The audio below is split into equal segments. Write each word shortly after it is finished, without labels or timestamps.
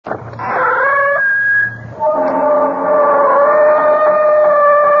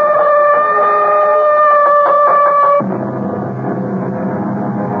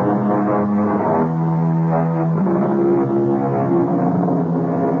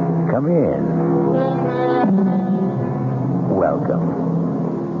Come in. Welcome.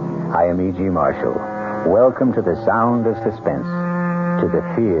 I am E.G. Marshall. Welcome to the sound of suspense, to the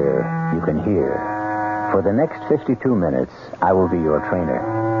fear you can hear. For the next 52 minutes, I will be your trainer.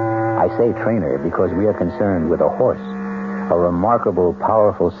 I say trainer because we are concerned with a horse, a remarkable,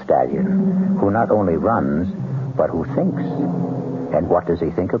 powerful stallion who not only runs, but who thinks. And what does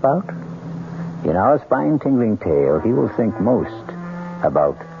he think about? In our spine-tingling tale, he will think most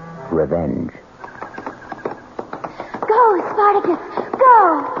about revenge. Go, Spartacus,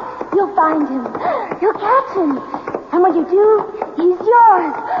 go! You'll find him. You'll catch him. And when you do, he's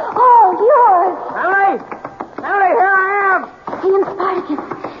yours. All yours. Emily! Emily, here I am! See him, Spartacus.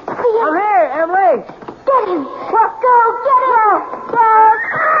 See him. I'm here, Emily! Get him. Go, get him.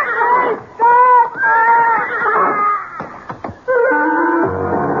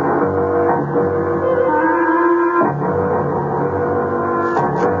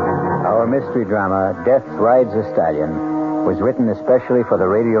 Our mystery drama, Death Rides a Stallion, was written especially for the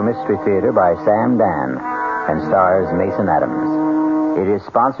Radio Mystery Theater by Sam Dan and stars Mason Adams. It is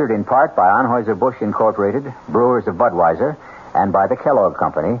sponsored in part by Anheuser-Busch Incorporated, brewers of Budweiser, and by the Kellogg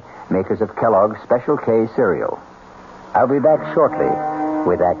Company, makers of Kellogg's Special K cereal. I'll be back shortly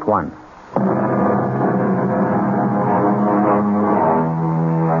with Act One.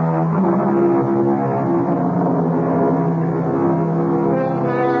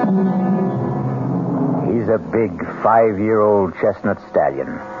 He's a big 5-year-old chestnut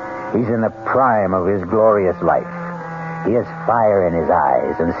stallion. He's in the prime of his glorious life. He has fire in his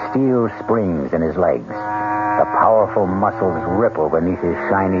eyes and steel springs in his legs. The powerful muscles ripple beneath his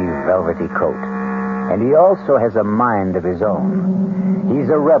shiny, velvety coat. And he also has a mind of his own. He's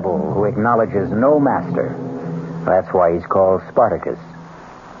a rebel who acknowledges no master. That's why he's called Spartacus.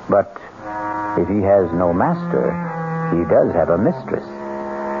 But if he has no master, he does have a mistress.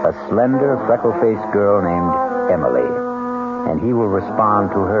 A slender, freckle-faced girl named Emily. And he will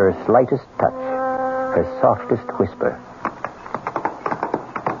respond to her slightest touch, her softest whisper.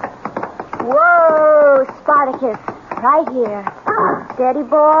 Whoa, Spartacus. Right here. Steady,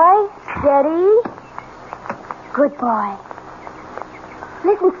 boy. Steady. Good boy.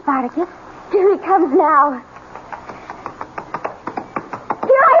 Listen, Spartacus. Here he comes now.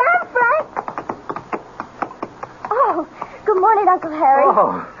 Here I am, Frank. Oh, good morning, Uncle Harry.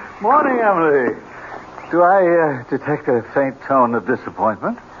 Oh, morning, Emily. Do I detect a faint tone of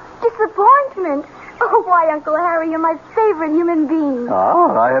disappointment? Disappointment? Oh, why, Uncle Harry, you're my favorite human being.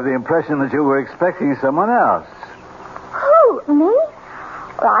 Oh, I have the impression that you were expecting someone else. Who, me?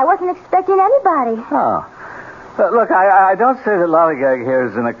 Well, I wasn't expecting anybody. Oh. Look, I don't say that Lollygag here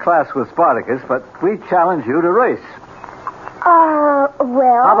is in a class with Spartacus, but we challenge you to race.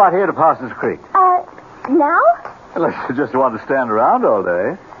 Well... How about here to Parsons Creek? Now? Unless you just want to stand around all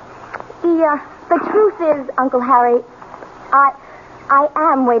day. The truth is, Uncle Harry, I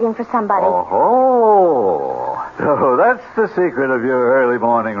am waiting for somebody. Oh, so that's the secret of your early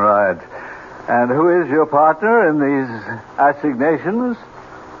morning ride. And who is your partner in these assignations?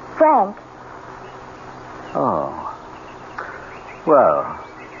 Frank. Oh. Well,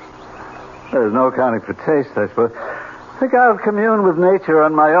 there's no accounting for taste, I suppose. I think I'll commune with nature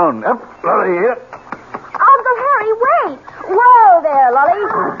on my own. Up, Lolly, here. Uncle Harry, wait! Whoa there,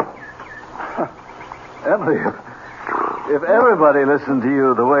 Lolly. Emily, if everybody listened to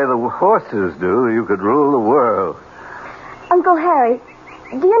you the way the horses do, you could rule the world. Uncle Harry,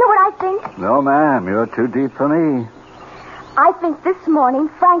 do you know what I think? No, ma'am, you're too deep for me. I think this morning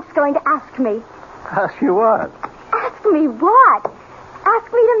Frank's going to ask me. Ask you what? Ask me what?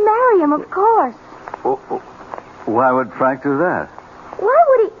 Ask me to marry him, of course. Why would Frank do that? Why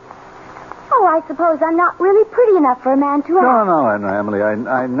would he... Oh, I suppose I'm not really pretty enough for a man to ask. No, Emily,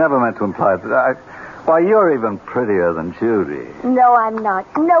 I never meant to imply that. Why, you're even prettier than Judy. No, I'm not.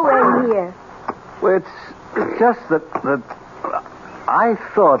 Nowhere near. Well, it's just that I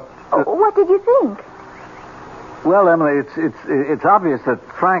thought... What did you think? Well, Emily, it's obvious that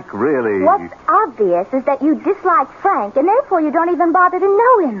Frank really... What's obvious is that you dislike Frank, and therefore you don't even bother to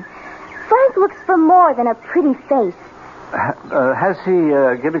know him. Frank looks for more than a pretty face. Has he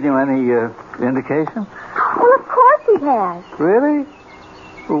given you any indication? Well, of course he has. Really?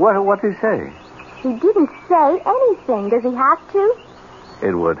 What did he say? He didn't say anything. Does he have to?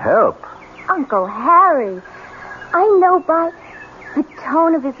 It would help. Uncle Harry, I know by the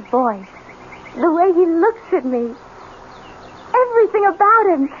tone of his voice, the way he looks at me, everything about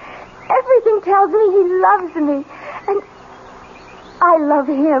him, everything tells me he loves me. And I love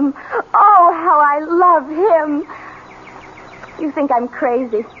him. Oh, how I love him. You think I'm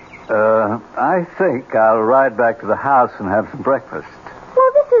crazy? I think I'll ride back to the house and have some breakfast.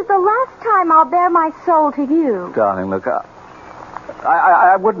 Well, this is the last time I'll bare my soul to you. Darling, look,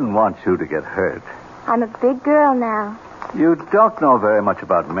 I wouldn't want you to get hurt. I'm a big girl now. You don't know very much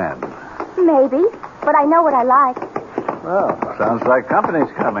about men. Maybe, but I know what I like. Well, sounds like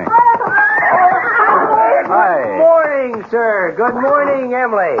company's coming. Good Hi. morning, sir. Good morning,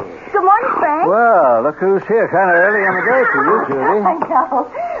 Emily. Good morning, Frank. Well, look who's here. Kind of early in the day for you, Judy. I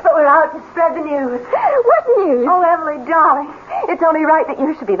know, but we're out to spread the news. What news? Oh, Emily, darling, it's only right that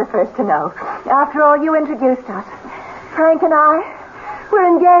you should be the first to know. After all, you introduced us. Frank and I, we're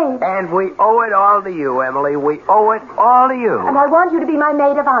engaged. And we owe it all to you, Emily. We owe it all to you. And I want you to be my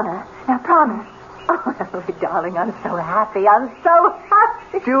maid of honor. Now, promise. Oh, Emily, darling, I'm so happy. I'm so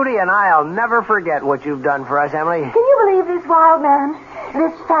happy. Judy and I'll never forget what you've done for us, Emily. Can you believe this wild man?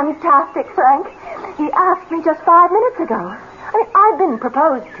 This fantastic Frank? He asked me just 5 minutes ago. I mean, I've been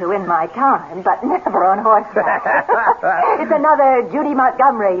proposed to in my time, but never on horseback. It's another Judy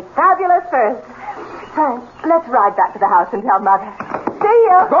Montgomery. Fabulous first. Frank, let's ride back to the house and tell Mother. See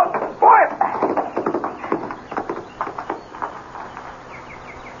ya. Go, boy!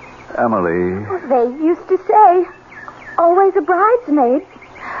 Emily. They used to say, always a bridesmaid.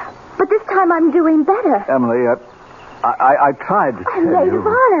 But this time I'm doing better. Emily, I tried to I'm tell maid you. of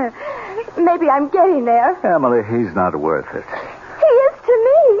honor. Maybe I'm getting there. Emily, he's not worth it. He is to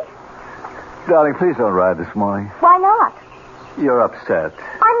me. Darling, please don't ride this morning. Why not? You're upset.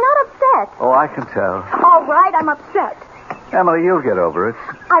 I'm not upset. Oh, I can tell. All right, I'm upset. Emily, you'll get over it.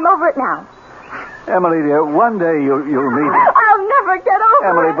 I'm over it now. Emily, dear, one day you'll meet... I'll never get over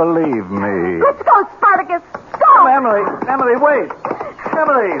Emily, it. believe me. Let's go, Spartacus. Go. Oh, Emily, wait.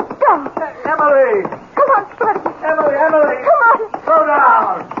 Emily. Go. Emily. Come on, Spartacus. Emily. Come on. Slow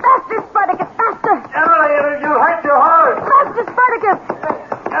down. Faster, Spartacus, faster. Emily, you hurt your horse. Faster, Spartacus.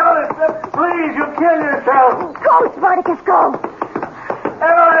 Emily, please, you kill yourself. Go, Spartacus, go.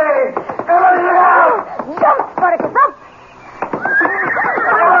 Emily, look out. Jump, Spartacus, up.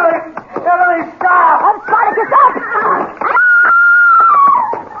 Emily, stop. Up, Spartacus, up.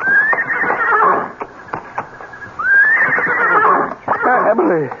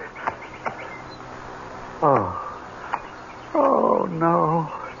 Emily. Oh,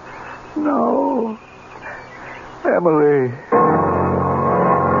 no. No. Emily.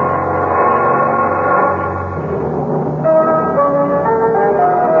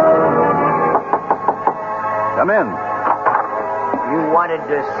 Come in. You wanted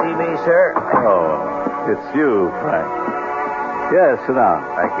to see me, sir? Oh, it's you, Frank. Yes, sit down.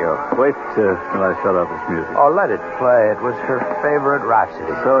 Thank you. Wait till I shut off this music. Oh, let it play. It was her favorite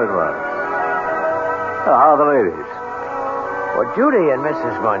Rhapsody. So it was. Oh, how are the ladies? Well, Judy and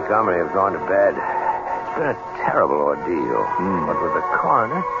Mrs. Montgomery have gone to bed. It's been a terrible ordeal. But with the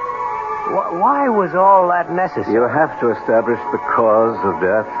coroner, why was all that necessary? You have to establish the cause of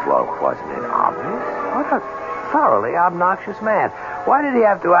death. Well, wasn't it obvious? What a thoroughly obnoxious man. Why did he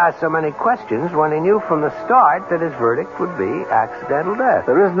have to ask so many questions when he knew from the start that his verdict would be accidental death?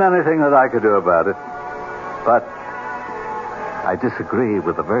 There isn't anything that I could do about it. But I disagree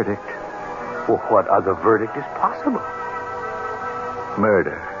with the verdict. Well, what other verdict is possible?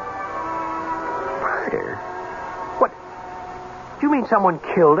 Murder. Murder? What? Do you mean someone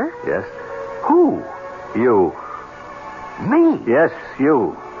killed her? Yes? Who? You. Me? Yes,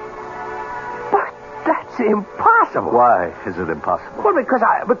 you. But that's impossible. Why is it impossible? Well, because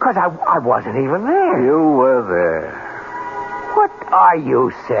I wasn't even there. You were there. What are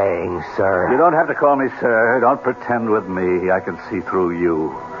you saying, sir? You don't have to call me sir. Don't pretend with me. I can see through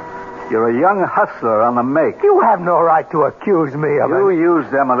you. You're a young hustler on the make. You have no right to accuse me of You it.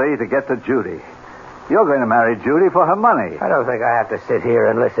 used Emily to get to Judy. You're going to marry Judy for her money. I don't think I have to sit here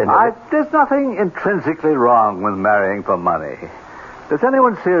and listen to There's nothing intrinsically wrong with marrying for money. Does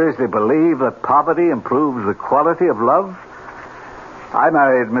anyone seriously believe that poverty improves the quality of love? I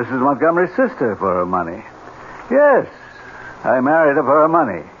married Mrs. Montgomery's sister for her money. Yes, I married her for her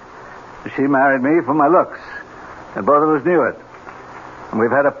money. She married me for my looks, and both of us knew it. And we've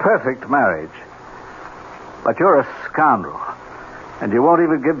had a perfect marriage. But you're a scoundrel, and you won't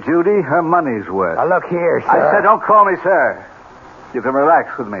even give Judy her money's worth. Now, look here, sir. I said don't call me sir. You can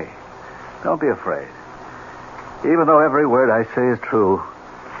relax with me. Don't be afraid. Even though every word I say is true,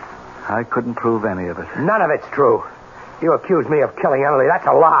 I couldn't prove any of it. None of it's true. You accuse me of killing Emily. That's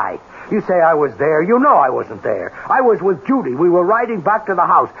a lie. You say I was there. You know I wasn't there. I was with Judy. We were riding back to the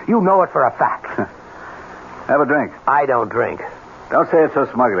house. You know it for a fact. Have a drink. I don't drink. Don't say it so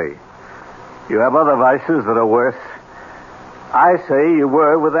smugly. You have other vices that are worse. I say you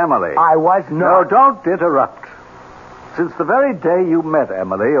were with Emily. I was No, not. don't interrupt. Since the very day you met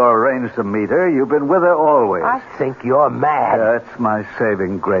Emily or arranged to meet her, you've been with her always. I think you're mad. That's my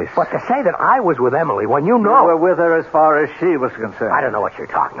saving grace. But to say that I was with Emily when you You know... were with her as far as she was concerned. I don't know what you're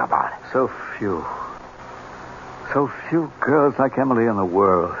talking about. So few girls like Emily in the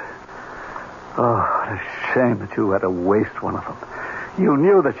world. Oh, what a shame that you had to waste one of them. You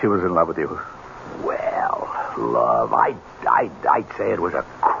knew that she was in love with you. Well, love, I'd say it was a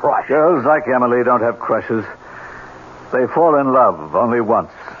crush. Girls like Emily don't have crushes. They fall in love only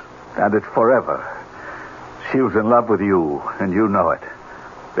once, and it's forever. She was in love with you, and you know it.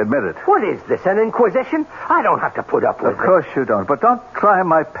 Admit it. What is this, an inquisition? I don't have to put up with it. Of course you don't, but don't try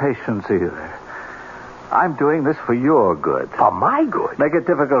my patience either. I'm doing this for your good. For my good? Make it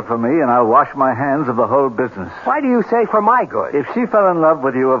difficult for me, and I'll wash my hands of the whole business. Why do you say for my good? If she fell in love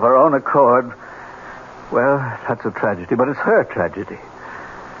with you of her own accord, well, that's a tragedy, but it's her tragedy.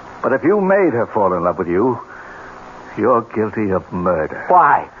 But if you made her fall in love with you, you're guilty of murder.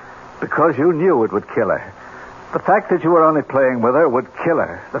 Why? Because you knew it would kill her. The fact that you were only playing with her would kill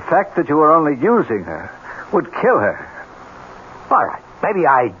her. The fact that you were only using her would kill her. All right. Maybe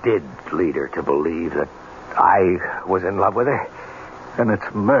I did lead her to believe that I was in love with her. And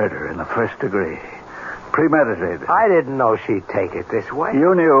it's murder in the first degree. Premeditated. I didn't know she'd take it this way.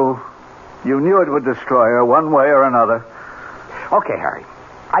 You knew. You knew it would destroy her one way or another. Okay, Harry.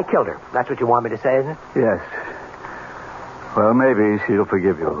 I killed her. That's what you want me to say, isn't it? Yes. Well, maybe she'll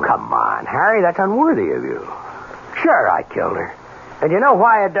forgive you. Oh, come on, Harry. That's unworthy of you. Sure, I killed her. And you know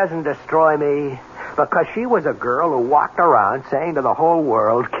why it doesn't destroy me? Because she was a girl who walked around saying to the whole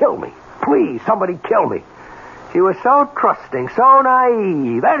world, kill me. Please, somebody kill me. She was so trusting, so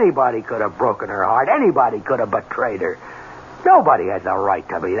naive. Anybody could have broken her heart. Anybody could have betrayed her. Nobody has the right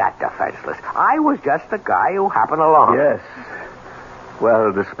to be that defenseless. I was just a guy who happened along. Yes.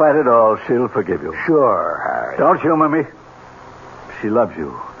 Well, despite it all, she'll forgive you. Sure, Harry. Don't humor me. She loves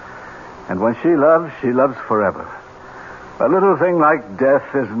you. And when she loves forever. A little thing like death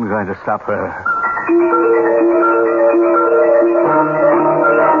isn't going to stop her.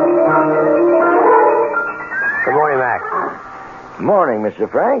 Good morning, Mac. Morning, Mr.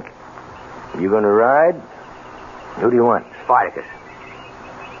 Frank. You going to ride? Who do you want? Spartacus.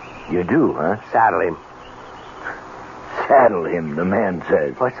 You do, huh? Saddle him. Saddle him, the man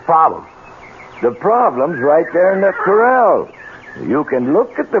says. What's the problem? The problem's right there in the corral. You can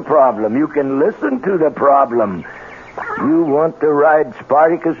look at the problem. You can listen to the problem. You want to ride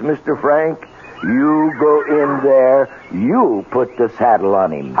Spartacus, Mr. Frank? You go in there. You put the saddle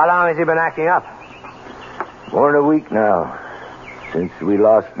on him. How long has he been acting up? More than a week now, since we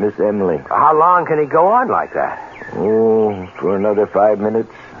lost Miss Emily. How long can he go on like that? Oh, for another 5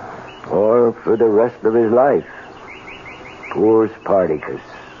 minutes. Or for the rest of his life. Poor Spartacus.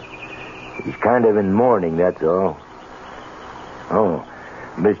 He's kind of in mourning, that's all. Oh,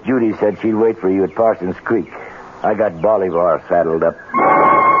 Miss Judy said she'd wait for you at Parsons Creek. I got Bolivar saddled up.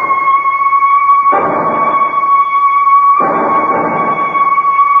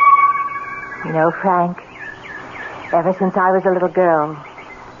 You know, Frank, ever since I was a little girl,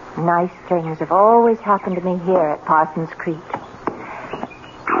 nice things have always happened to me here at Parsons Creek.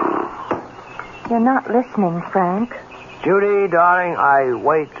 You're not listening, Frank. Judy, darling, I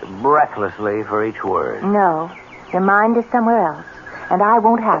wait breathlessly for each word. No, your mind is somewhere else, and I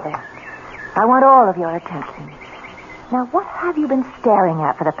won't have it. I want all of your attention. Now, what have you been staring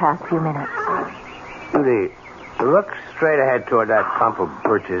at for the past few minutes? Judy, look straight ahead toward that clump of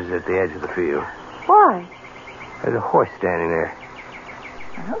birches at the edge of the field. Why? There's a horse standing there.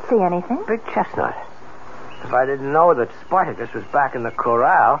 I don't see anything. Big chestnut. If I didn't know that Spartacus was back in the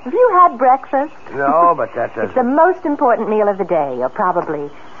corral... Have you had breakfast? No, but that doesn't... It's the most important meal of the day. You're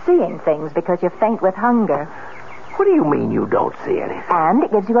probably seeing things because you're faint with hunger. What do you mean you don't see anything? And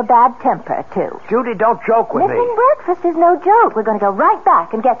it gives you a bad temper, too. Judy, don't joke with Missing me. breakfast is no joke. We're going to go right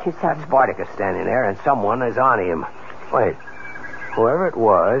back and get you some. That's Spartacus standing there, and someone is on him. Wait. Whoever it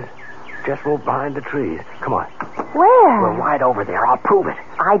was just moved behind the trees. Come on. Where? We're right over there. I'll prove it.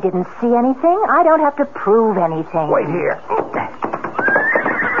 I didn't see anything. I don't have to prove anything. Wait here.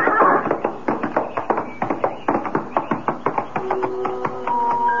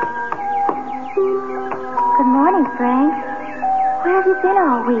 Good morning, Frank. Where have you been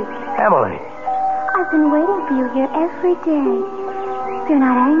all week? Emily. I've been waiting for you here every day. You're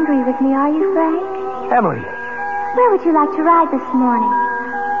not angry with me, are you, Frank? Emily. Where would you like to ride this morning?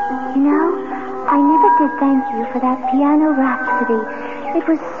 You know, I never did thank you for that piano rhapsody. It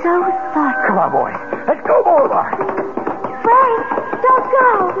was so thoughtful. Come on, boy. Let's go, Bolivar. Frank, don't go.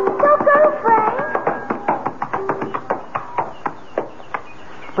 Don't go, Frank.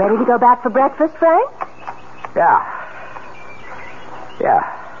 Ready to go back for breakfast, Frank? Yeah.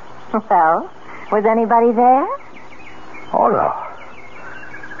 Well, was anybody there? Oh, no.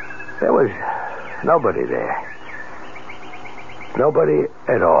 There was nobody there. Nobody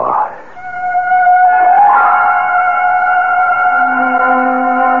at all.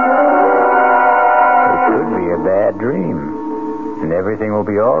 It could be a bad dream, and everything will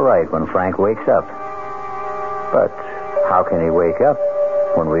be all right when Frank wakes up. But how can he wake up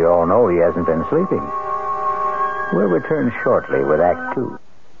when we all know he hasn't been sleeping? We'll return shortly with Act 2.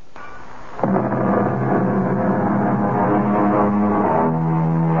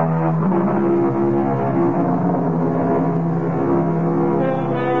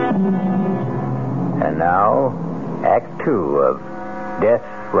 And now, Act 2 of Death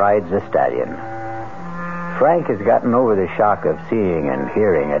Rides a Stallion. Frank has gotten over the shock of seeing and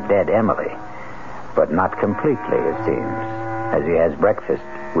hearing a dead Emily, but not completely, it seems, as he has breakfast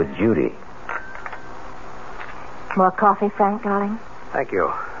with Judy. More coffee, Frank, darling? Thank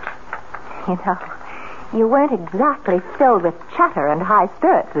you. You know, you weren't exactly filled with chatter and high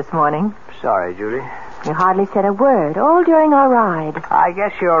spirits this morning. Sorry, Judy. You hardly said a word, all during our ride. I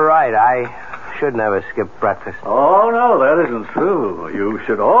guess you're right. I should never skip breakfast. Oh, no, that isn't true. You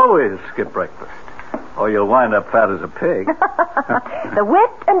should always skip breakfast, or you'll wind up fat as a pig. The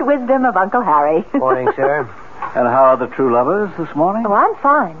wit and wisdom of Uncle Harry. Morning, sir. And how are the true lovers this morning? Oh, I'm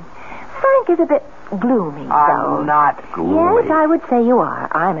fine. Frank is a bit gloomy, though. I'm not gloomy. Yes, I would say you are.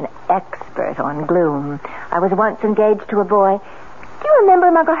 I'm an expert on gloom. I was once engaged to a boy. Do you remember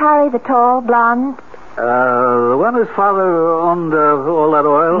him, Uncle Harry, the tall, blonde? The one whose father owned all that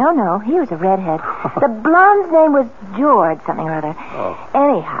oil? No, he was a redhead. The blonde's name was George something or other. Oh.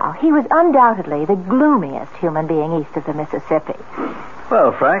 Anyhow, he was undoubtedly the gloomiest human being east of the Mississippi.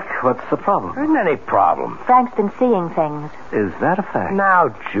 Well, Frank, what's the problem? There isn't any problem. Frank's been seeing things. Is that a fact? Now,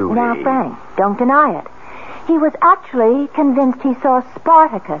 Judy. Now, Frank, don't deny it. He was actually convinced he saw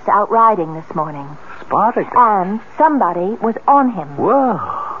Spartacus out riding this morning. Spartacus? And somebody was on him. Whoa,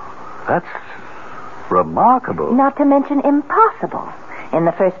 that's remarkable. Not to mention impossible. In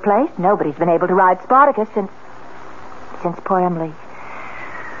the first place, nobody's been able to ride Spartacus since poor Emily.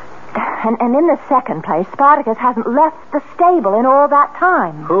 And in the second place, Spartacus hasn't left the stable in all that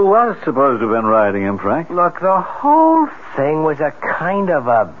time. Who was supposed to have been riding him, Frank? Look, the whole thing was a kind of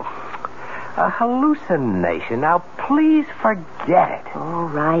a hallucination. Now, please forget it. All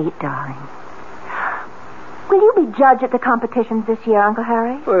right, darling. Will you be judge at the competitions this year, Uncle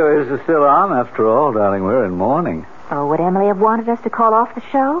Harry? Well, is it still on? After all, darling, we're in mourning. Oh, would Emily have wanted us to call off the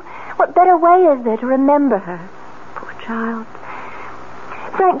show? What better way is there to remember her? Poor child.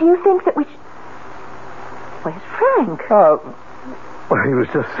 Frank, do you think that we should... Where's Frank? Well, he was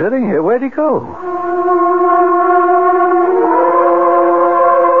just sitting here. Where'd he go?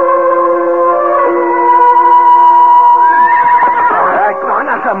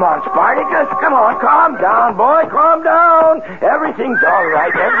 Come on, Spartacus. Come on, calm down, boy. Calm down. Everything's all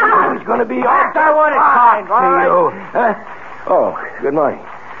right. Everything's going to be all right. I want to talk to you. Good morning.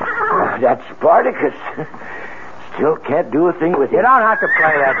 That's Spartacus. Still can't do a thing with him. You don't have to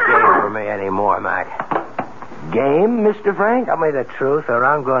play that game for me anymore, Mac. Game, Mr. Frank? Tell me the truth, or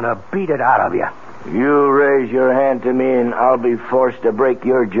I'm going to beat it out of you. You raise your hand to me, and I'll be forced to break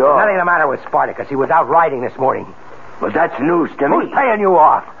your jaw. Nothing the matter with Spartacus. He was out riding this morning. But that's news to me. Who's paying you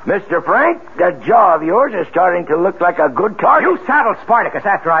off? Mr. Frank, that jaw of yours is starting to look like a good target. You saddled Spartacus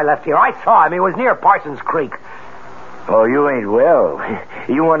after I left here. I saw him. He was near Parsons Creek. Oh, you ain't well.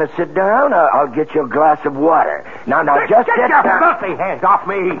 You want to sit down? I'll get you a glass of water. Now, just get sit your down. filthy hands off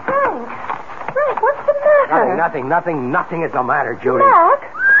me. Frank, what's the matter? Nothing is the matter, Judy. Mac?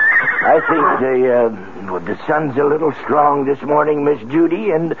 I think the sun's a little strong this morning, Miss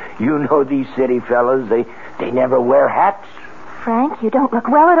Judy, and you know these city fellas, they never wear hats. Frank, you don't look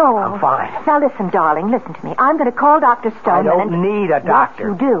well at all. I'm fine. Now, listen, darling, listen to me. I'm going to call Dr. Stone. I don't need a doctor.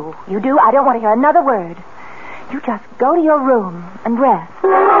 Yes, you do. You do. I don't want to hear another word. You just go to your room and rest.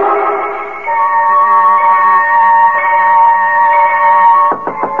 Come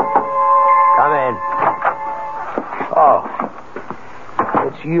in. Oh,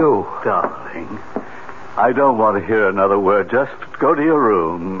 it's you. Darling, I don't want to hear another word. Just go to your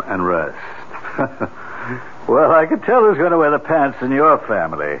room and rest. Well, I can tell who's going to wear the pants in your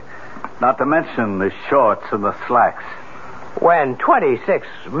family. Not to mention the shorts and the slacks. When $26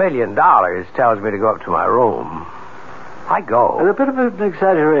 million tells me to go up to my room, I go. There's a bit of an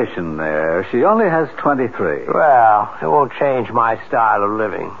exaggeration there. She only has 23. Well, it won't change my style of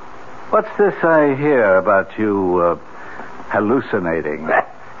living. What's this I hear about you hallucinating?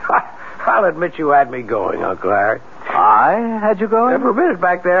 I'll admit you had me going, Uncle Harry. I had you going? For a minute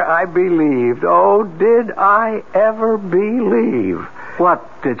back there, I believed. Oh, did I ever believe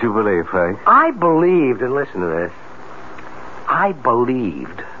What did you believe, Frank? I believed, and listen to this, I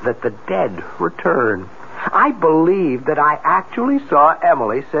believed that the dead return. I believed that I actually saw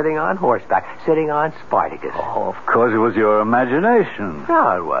Emily sitting on horseback, sitting on Spartacus. Oh, of course it was your imagination.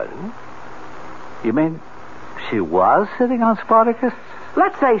 No, it wasn't. You mean she was sitting on Spartacus?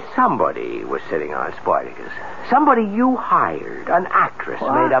 Let's say somebody was sitting on Spartacus. Somebody you hired, an actress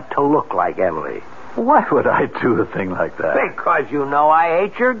made up to look like Emily. Why would I do a thing like that? Because you know I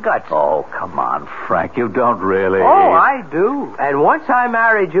hate your guts. Oh, come on, Frank. You don't really. Oh, I do. And once I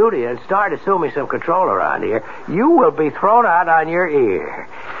marry Judy and start assuming some control around here, you will be thrown out on your ear.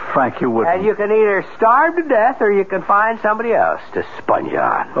 Frank, you wouldn't. And you can either starve to death or you can find somebody else to sponge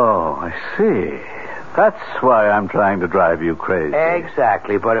on. Oh, I see. That's why I'm trying to drive you crazy.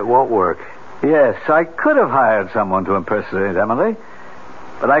 Exactly, but it won't work. Yes, I could have hired someone to impersonate Emily,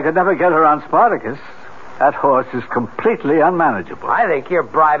 but I could never get her on Spartacus. That horse is completely unmanageable. I think you're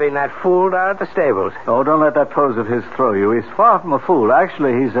bribing that fool down at the stables. Oh, don't let that pose of his throw you. He's far from a fool.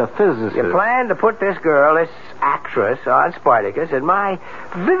 Actually, he's a physicist. You plan to put this girl, this actress, on Spartacus, and my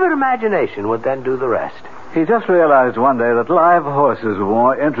vivid imagination would then do the rest. He just realized one day that live horses were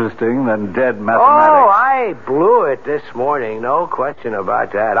more interesting than dead mathematics. Oh, I blew it this morning. No question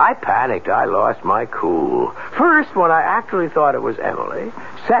about that. I panicked. I lost my cool. First, when I actually thought it was Emily.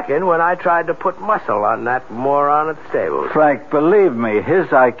 Second, when I tried to put muscle on that moron at the stables. Frank, believe me, his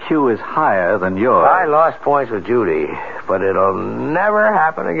IQ is higher than yours. I lost points with Judy, but it'll never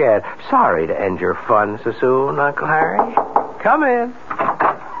happen again. Sorry to end your fun so soon, Uncle Harry. Come in.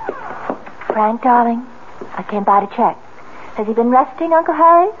 Frank, darling, I came by to check. Has he been resting, Uncle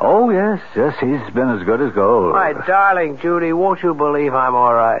Harry? Oh, yes, he's been as good as gold. My darling Judy, won't you believe I'm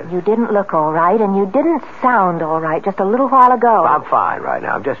all right? You didn't look all right, and you didn't sound all right just a little while ago. I'm fine right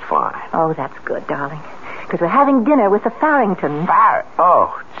now. I'm just fine. Oh, that's good, darling. Because we're having dinner with the Farringtons.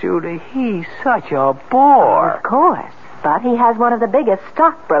 Oh, Judy, he's such a bore. Of course. But he has one of the biggest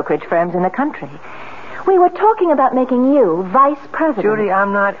stock brokerage firms in the country. We were talking about making you vice president. Judy,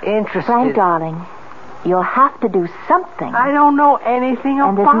 I'm not interested. Frank, darling, you'll have to do something. I don't know anything about...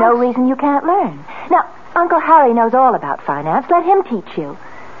 And there's no reason you can't learn. Now, Uncle Harry knows all about finance. Let him teach you.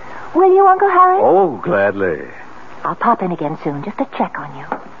 Will you, Uncle Harry? Oh, gladly. I'll pop in again soon just to check on you.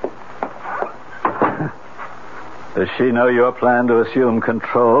 Does she know your plan to assume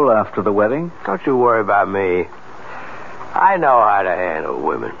control after the wedding? Don't you worry about me. I know how to handle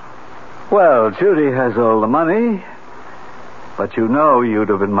women. Well, Judy has all the money, but you know you'd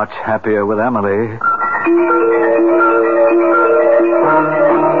have been much happier with Emily.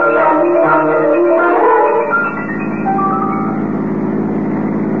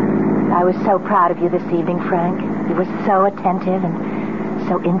 I was so proud of you this evening, Frank. You were so attentive and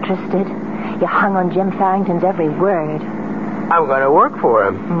so interested. You hung on Jim Farrington's every word. I'm going to work for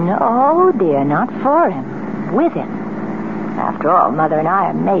him. No, dear, not for him. With him. After all, Mother and I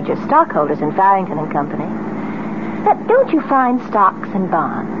are major stockholders in Farrington and Company. Now, don't you find stocks and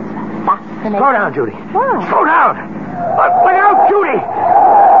bonds fascinating? Slow down, Judy. Why? Slow down! Look out, Judy!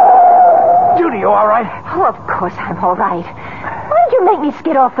 Judy, you all right? Oh, of course I'm all right. Why did you make me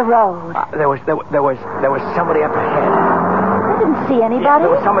skid off the road? There was somebody up ahead. I didn't see anybody.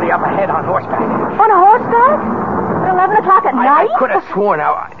 There was somebody up ahead on horseback. On a horseback? At 11 o'clock at night? I could have sworn.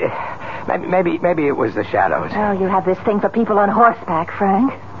 Maybe it was the shadows. Oh, you have this thing for people on horseback,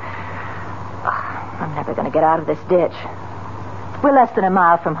 Frank. I'm never going to get out of this ditch. We're less than a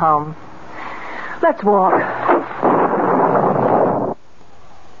mile from home. Let's walk.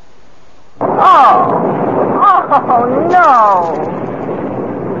 Oh, no.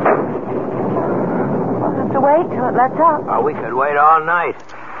 We'll have to wait till it lets up. Oh, we could wait all night.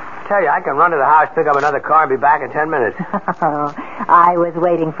 Tell you, I can run to the house, pick up another car, and be back in 10 minutes. I was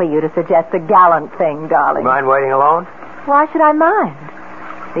waiting for you to suggest a gallant thing, darling. Mind waiting alone? Why should I mind?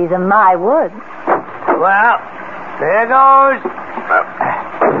 These are my woods. Well, there goes.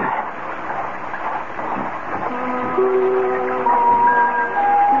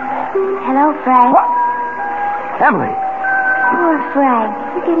 Hello, Frank. What? Emily. Poor Frank.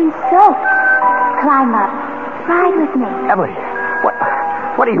 You're getting soaked. Climb up. Ride with me. Emily,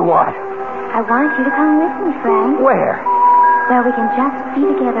 what do you want? I want you to come with me, Frank. Where? Where we can just be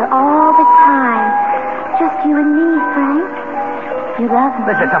together all the time. Just you and me, Frank. You love me.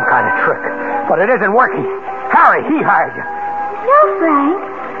 This is some kind of trick, but it isn't working. Harry, he hired you. No, Frank.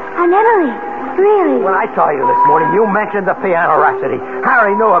 I'm Emily. Really. When I saw you this morning, you mentioned the piano rhapsody.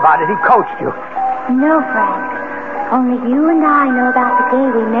 Harry knew about it. He coached you. No, Frank. Only you and I know about the day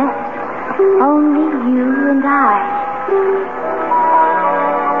we met. Only you and I.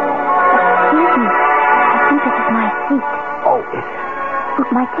 Excuse me. I think this is my seat. Oh,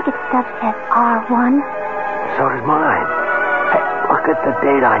 my ticket stub says R1. So does mine. Hey, look at the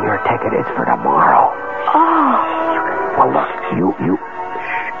date on your ticket. It's for tomorrow. Oh. Well, look, you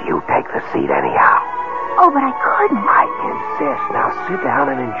take the seat anyhow. Oh, but I couldn't. I insist. Now sit down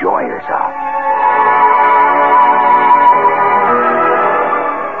and enjoy yourself.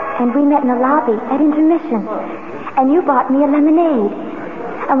 And we met in the lobby at intermission. And you bought me a lemonade.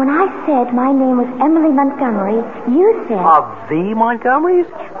 And when I said my name was Emily Montgomery, you said... Of the Montgomerys?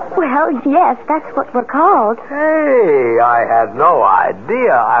 Well, yes, that's what we're called. Hey, I had no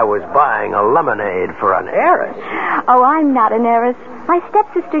idea I was buying a lemonade for an heiress. Oh, I'm not an heiress. My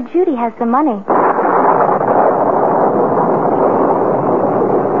stepsister Judy has the money.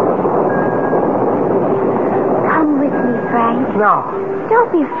 Come with me, Frank. No.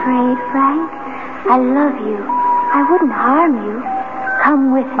 Don't be afraid, Frank. I love you. I wouldn't harm you.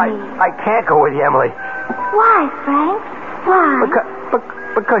 Come with me. I can't go with you, Emily. Why, Frank? Why?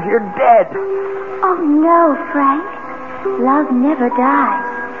 Because you're dead. Oh, no, Frank. Love never dies.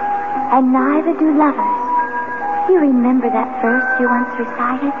 And neither do lovers. You remember that verse you once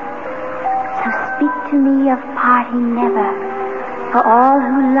recited? So speak to me of parting never. For all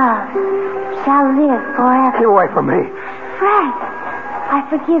who love shall live forever. Keep away from me. Frank, I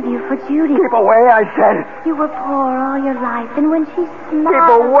forgive you for Judy. Keep away, I said. You were poor all your life, and when she smiled... Keep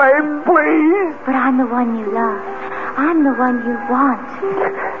away, please. But I'm the one you love. I'm the one you want.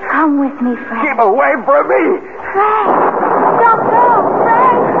 Come with me, Frank. Keep away from me. Frank! Don't go,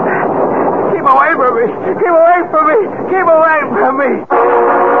 Frank! Keep away from me. Keep away from me. Keep away from me.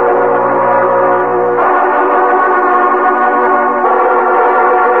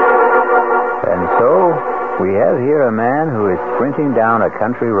 And so, we have here a man who is sprinting down a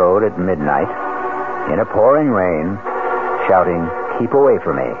country road at midnight in a pouring rain, shouting, "Keep away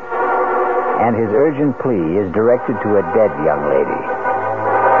from me." And his urgent plea is directed to a dead young lady.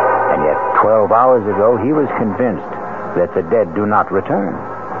 And yet, 12 hours ago, he was convinced that the dead do not return.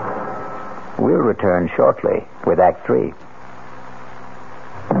 We'll return shortly with Act 3.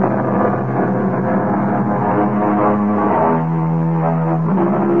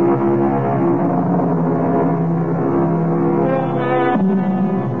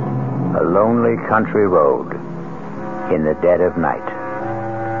 A lonely country road in the dead of night.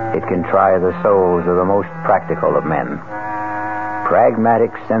 It can try the souls of the most practical of men.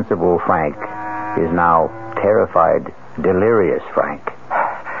 Pragmatic, sensible Frank is now terrified, delirious Frank.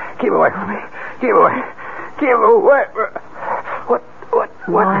 Keep away from me. Keep away. Keep away. What?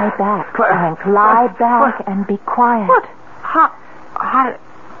 Lie back, Frank. Lie back and be quiet. What? How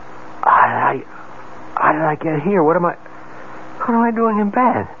did I get here? What am I doing in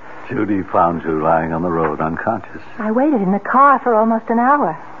bed? Judy found you lying on the road, unconscious. I waited in the car for almost an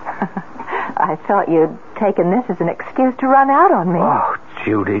hour. I thought you'd taken this as an excuse to run out on me. Oh,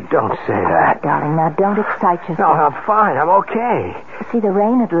 Judy, don't say that. Darling, now don't excite yourself. No, I'm fine. I'm okay. See, the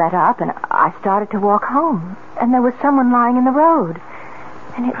rain had let up, and I started to walk home. And there was someone lying in the road.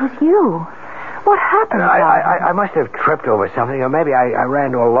 And it was you. What happened? I must have tripped over something, or maybe I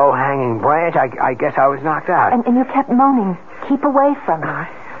ran to a low-hanging branch. I guess I was knocked out. And you kept moaning, "Keep away from me."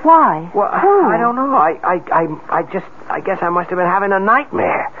 Why? Well, Who? I don't know. I guess I must have been having a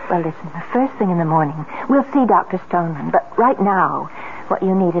nightmare. Well, listen, the first thing in the morning, we'll see Dr. Stoneman. But right now, what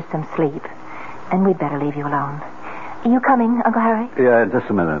you need is some sleep. And we'd better leave you alone. Are you coming, Uncle Harry? Yeah,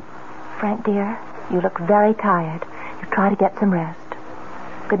 just a minute. Frank, dear, you look very tired. You try to get some rest.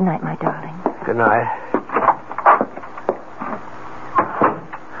 Good night, my darling. Good night.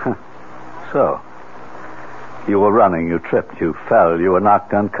 So, you were running, you tripped, you fell, you were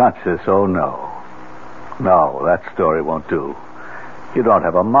knocked unconscious. Oh, no. No, that story won't do. You don't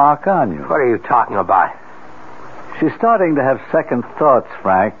have a mark on you. What are you talking about? She's starting to have second thoughts,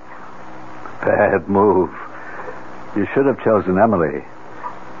 Frank. Bad move. You should have chosen Emily.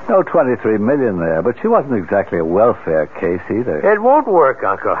 No $23 million there, but she wasn't exactly a welfare case either. It won't work,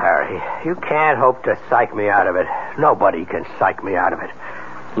 Uncle Harry. You can't hope to psych me out of it. Nobody can psych me out of it.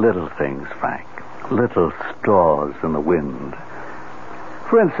 Little things, Frank. Little straws in the wind.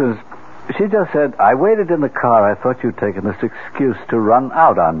 For instance, she just said, "I waited in the car. I thought you'd taken this excuse to run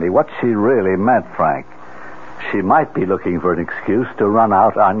out on me." What she really meant, Frank, she might be looking for an excuse to run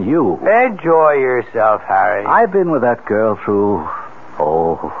out on you. Enjoy yourself, Harry. I've been with that girl through,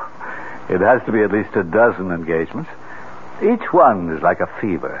 it has to be at least a dozen engagements. Each one is like a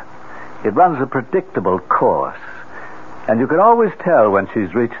fever. It runs a predictable course. And you can always tell when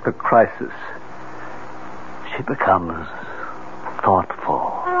she's reached the crisis. She becomes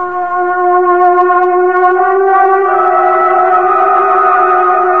thoughtful.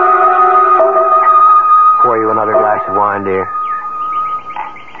 Pour you another glass of wine, dear.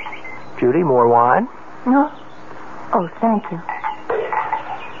 Oh, thank you.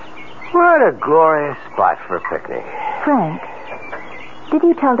 What a glorious spot for a picnic. Frank, did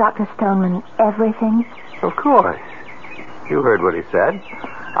you tell Dr. Stoneman everything? Of course. You heard what he said.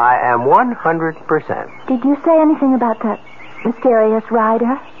 I am 100%. Did you say anything about that mysterious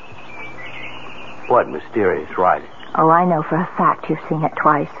rider? What mysterious rider? Oh, I know for a fact you've seen it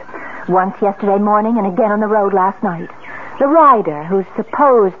twice. Once yesterday morning and again on the road last night. The rider who's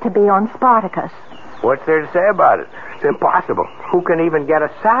supposed to be on Spartacus. What's there to say about it? It's impossible. Who can even get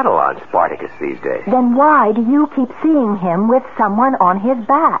a saddle on Spartacus these days? Then why do you keep seeing him with someone on his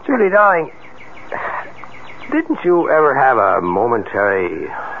back? Judy, darling, didn't you ever have a momentary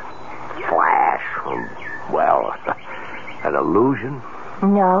flash from, well, an illusion?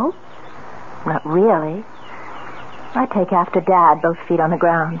 No, not really. I take after Dad, both feet on the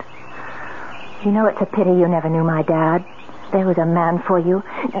ground. You know, it's a pity you never knew my dad. There was a man for you.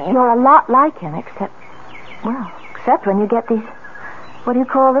 You're a lot like him, except when you get these, what do you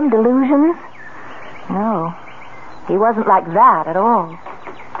call them, delusions? No, he wasn't like that at all.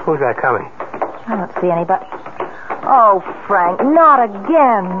 Who's that coming? I don't see anybody. Oh, Frank, not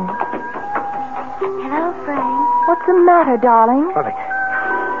again. Hello, Frank. What's the matter, darling?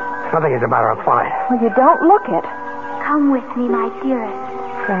 Nothing is the matter. I'm fine. Well, you don't look it. Come with me, my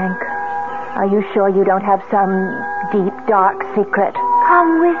dearest. Frank, are you sure you don't have some deep, dark secret?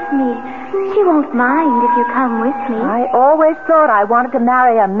 Come with me. She won't mind if you come with me. I always thought I wanted to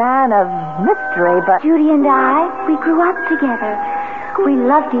marry a man of mystery, but... Judy and I, we grew up together. We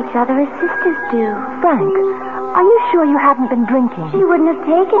loved each other as sisters do. Frank, are you sure you haven't been drinking? She wouldn't have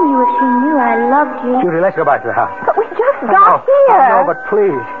taken you if she knew I loved you. Judy, let's go back to the house. But we just got here. No, but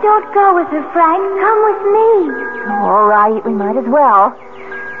please. Don't go with her, Frank. Come with me. All right, we might as well.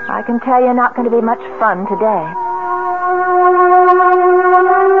 I can tell you're not going to be much fun today.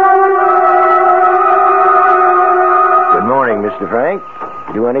 Good morning, Mr. Frank.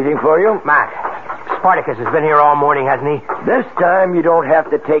 Do anything for you? Mac, Spartacus has been here all morning, hasn't he? This time you don't have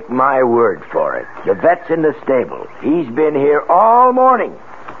to take my word for it. The vet's in the stable. He's been here all morning.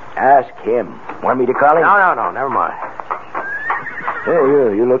 Ask him. Want me to call him? No, never mind. Hey,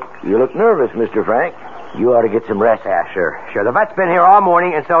 you look nervous, Mr. Frank. You ought to get some rest. Yeah, sure. The vet's been here all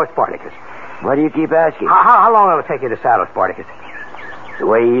morning, and so is Spartacus. Why do you keep asking? How long will it take you to saddle Spartacus? The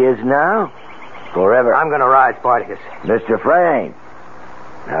way he is now? Forever. I'm going to ride Spartacus. Mr. Frank,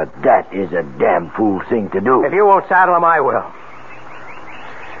 now that is a damn fool thing to do. If you won't saddle him, I will.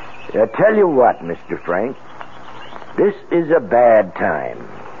 I tell you what, Mr. Frank, this is a bad time.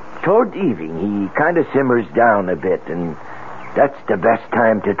 Toward evening, he kind of simmers down a bit, and that's the best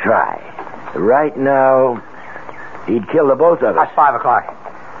time to try. Right now, he'd kill the both of us. That's 5 o'clock.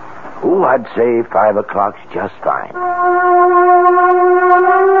 Oh, I'd say 5 o'clock's just fine.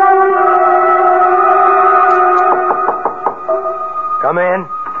 Come in.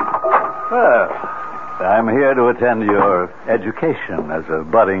 Well, I'm here to attend your education as a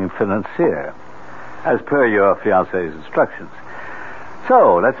budding financier, as per your fiancé's instructions.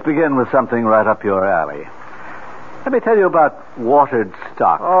 So, let's begin with something right up your alley. Let me tell you about watered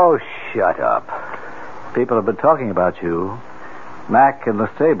stock. Oh, shut up. People have been talking about you. Mac in the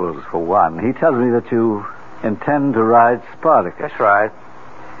stables, for one. He tells me that you intend to ride Spartacus. That's right.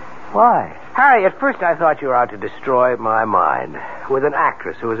 Why? Harry, at first I thought you were out to destroy my mind with an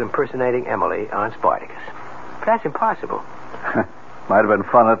actress who was impersonating Emily on Spartacus. But that's impossible. Might have been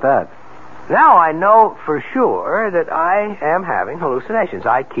fun at that. Now I know for sure that I am having hallucinations.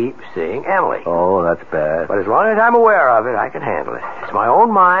 I keep seeing Emily. Oh, that's bad. But as long as I'm aware of it, I can handle it. It's my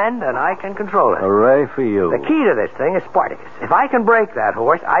own mind, and I can control it. Hooray for you. The key to this thing is Spartacus. If I can break that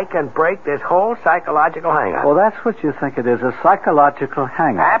horse, I can break this whole psychological hang-up. Well, that's what you think it is, a psychological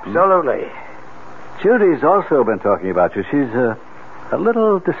hang-up. Absolutely. Judy's also been talking about you. She's a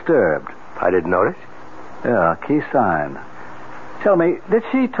little disturbed. I didn't notice. Yeah, key sign. Tell me, did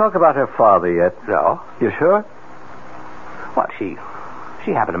she talk about her father yet? No. You sure? Well, she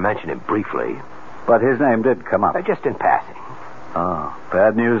happened to mention him briefly. But his name did come up. Just in passing. Oh,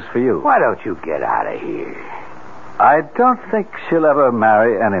 bad news for you. Why don't you get out of here? I don't think she'll ever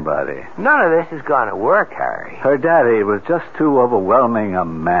marry anybody. None of this is going to work, Harry. Her daddy was just too overwhelming a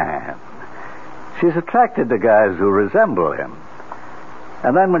man. She's attracted to guys who resemble him.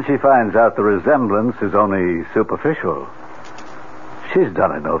 And then when she finds out the resemblance is only superficial, she's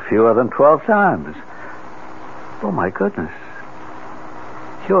done it no fewer than 12 times. Oh, my goodness.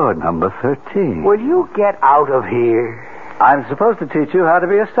 You're number 13. Will you get out of here? I'm supposed to teach you how to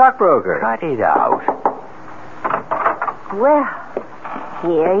be a stockbroker. Cut it out. Well,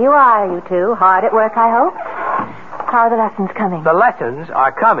 here you are, you two. Hard at work, I hope. How are the lessons coming? The lessons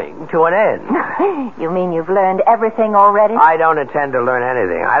are coming to an end. You mean you've learned everything already? I don't intend to learn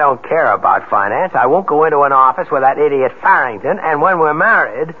anything. I don't care about finance. I won't go into an office with that idiot Farrington, and when we're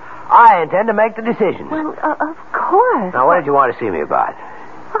married, I intend to make the decision. Well, of course. Now, what did you want to see me about?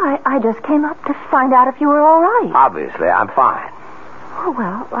 Well, I just came up to find out if you were all right. Obviously, I'm fine. Oh,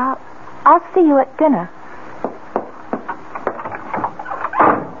 well, I'll see you at dinner.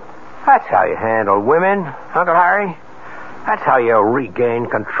 That's how you handle women, Uncle Harry. That's how you regain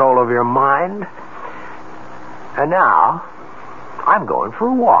control of your mind. And now, I'm going for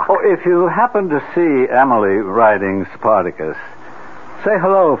a walk. Oh, if you happen to see Emily riding Spartacus, say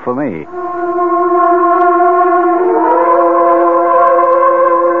hello for me.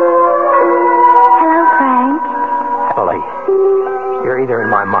 Hello, Frank. Emily, you're either in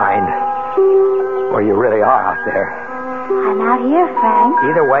my mind or you really are out there. I'm out here, Frank.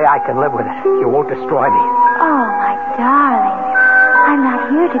 Either way, I can live with it. You won't destroy me. Oh, my darling. I'm not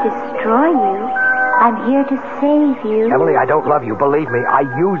here to destroy you. I'm here to save you. Emily, I don't love you. Believe me, I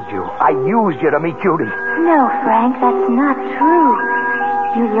used you. I used you to meet Judy. No, Frank, that's not true.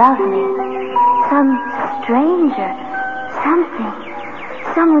 You love me. Some stranger. Something.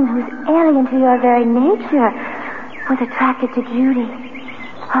 Someone who's alien to your very nature was attracted to Judy.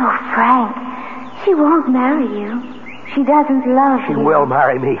 Oh, Frank, she won't marry you. She doesn't love you. She will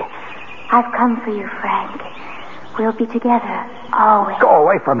marry me. I've come for you, Frank. We'll be together, always. Go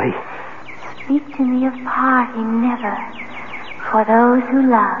away from me. Speak to me of parting never. For those who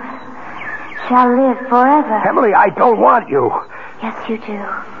love shall live forever. Emily, I don't want you. Yes, you do.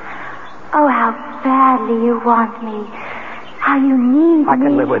 Oh, how badly you want me. How you need me. I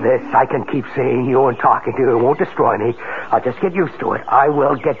can live with this. I can keep seeing you and talking to you. It won't destroy me. I'll just get used to it. I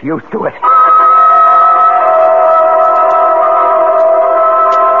will get used to it.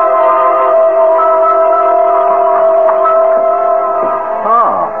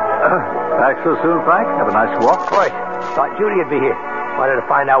 So soon, Frank? Have a nice walk? Boy, thought Judy'd be here. Wanted to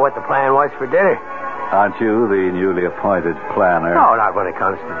find out what the plan was for dinner. Aren't you the newly appointed planner? No, not when it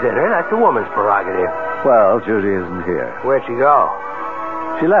comes to dinner. That's a woman's prerogative. Well, Judy isn't here. Where'd she go?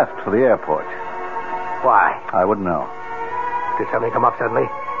 She left for the airport. Why? I wouldn't know. Did something come up suddenly?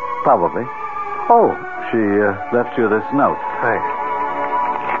 Probably. Oh, she left you this note. Thanks.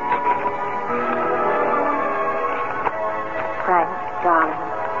 Frank, darling.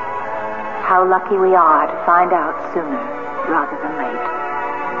 How lucky we are to find out sooner rather than late.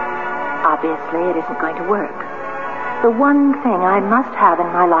 Obviously, it isn't going to work. The one thing I must have in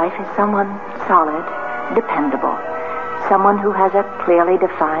my life is someone solid, dependable, someone who has a clearly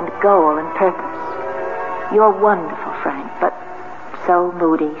defined goal and purpose. You're wonderful, Frank, but so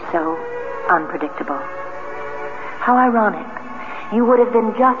moody, so unpredictable. How ironic. You would have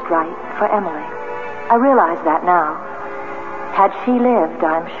been just right for Emily. I realize that now. Had she lived,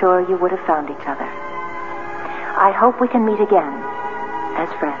 I'm sure you would have found each other. I hope we can meet again as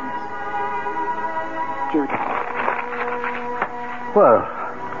friends. Judy. Well,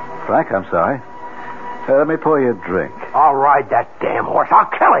 Frank, I'm sorry. Let me pour you a drink. I'll ride that damn horse.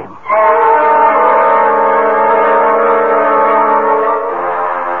 I'll kill him.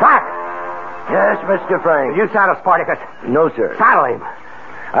 Doc! Yes, Mr. Frank. You saddle Spartacus. No, sir. Saddle him.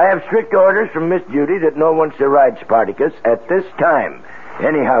 I have strict orders from Miss Judy that no one's to ride Spartacus at this time.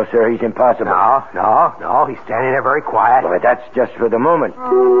 Anyhow, sir, he's impossible. No. He's standing there very quiet. But that's just for the moment.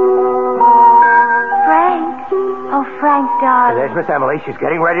 Frank. Oh, Frank, darling. There's Miss Emily. She's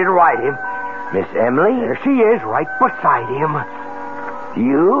getting ready to ride him. Miss Emily? There she is, right beside him.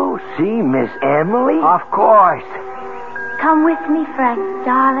 You see Miss Emily? Of course. Come with me, Frank,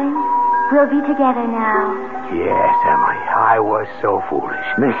 darling. We'll be together now. Yes, Emily. I was so foolish.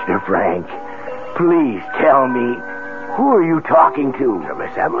 Mr. Frank, please tell me, who are you talking to?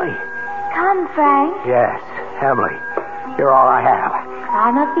 Miss Emily? Come, Frank. Yes, Emily. You're all I have.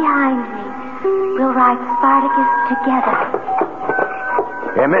 Climb up behind me. We'll ride Spartacus together.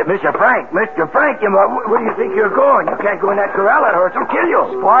 Hey, Mr. Frank, where do you think you're going? You can't go in that corral. That horse will kill you.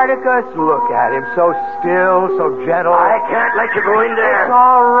 Spartacus, look at him. So still, so gentle. I can't let you go in there. It's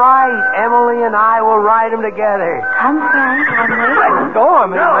all right. Emily and I will ride him together. Come, Frank. I'm waiting. Go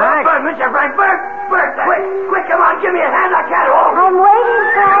on, Miss No, Mac. but Mr. Frank, Bert, quick, come on, give me a hand. I can't hold. I'm waiting,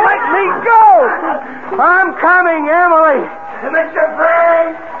 Frank. Let me go. I'm coming, Emily. Mr.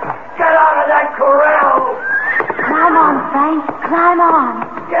 Frank, get out of that corral. Climb on, Frank. Climb on.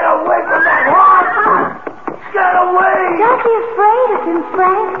 Get away from that horse. Get away. Don't be afraid of him,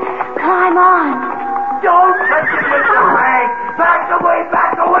 Frank. Climb on. Don't touch it, Mr. Frank. Back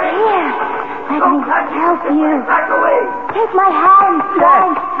away. Here. Let Let me help you. Back away. Take my hand,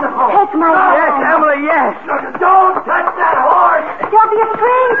 Frank. Take my hand. Yes, Emily, yes. Don't touch that horse. Don't be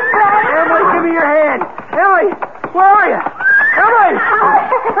afraid, Frank. Emily, give me your hand. Emily, where are you? Emily!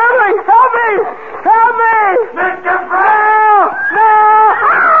 Emily, help me! Help me! Mr. Frank! No!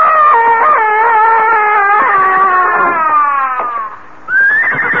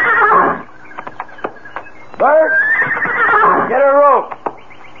 Bert, get a rope.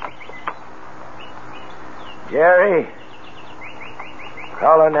 Jerry,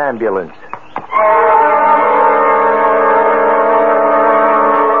 call an ambulance.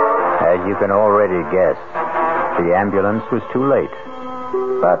 As you can already guess, the ambulance was too late.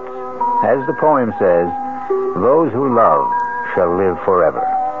 But, as the poem says, those who love shall live forever.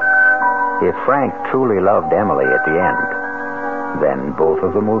 If Frank truly loved Emily at the end, then both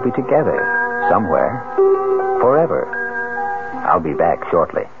of them will be together somewhere, forever. I'll be back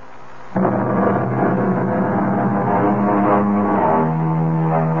shortly.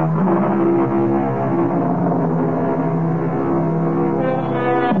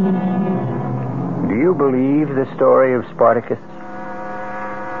 Do you believe the story of Spartacus?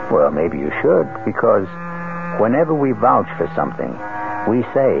 Well, maybe you should, because whenever we vouch for something, we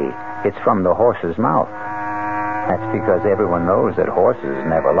say it's from the horse's mouth. That's because everyone knows that horses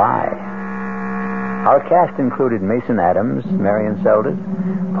never lie. Our cast included Mason Adams, Marion Seldes,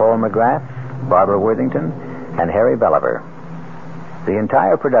 Paul McGrath, Barbara Worthington, and Harry Belliver. The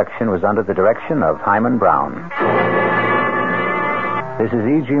entire production was under the direction of Hyman Brown. This is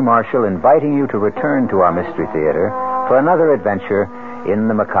E.G. Marshall inviting you to return to our Mystery Theater for another adventure in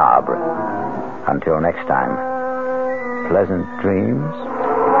the macabre. Until next time, pleasant dreams.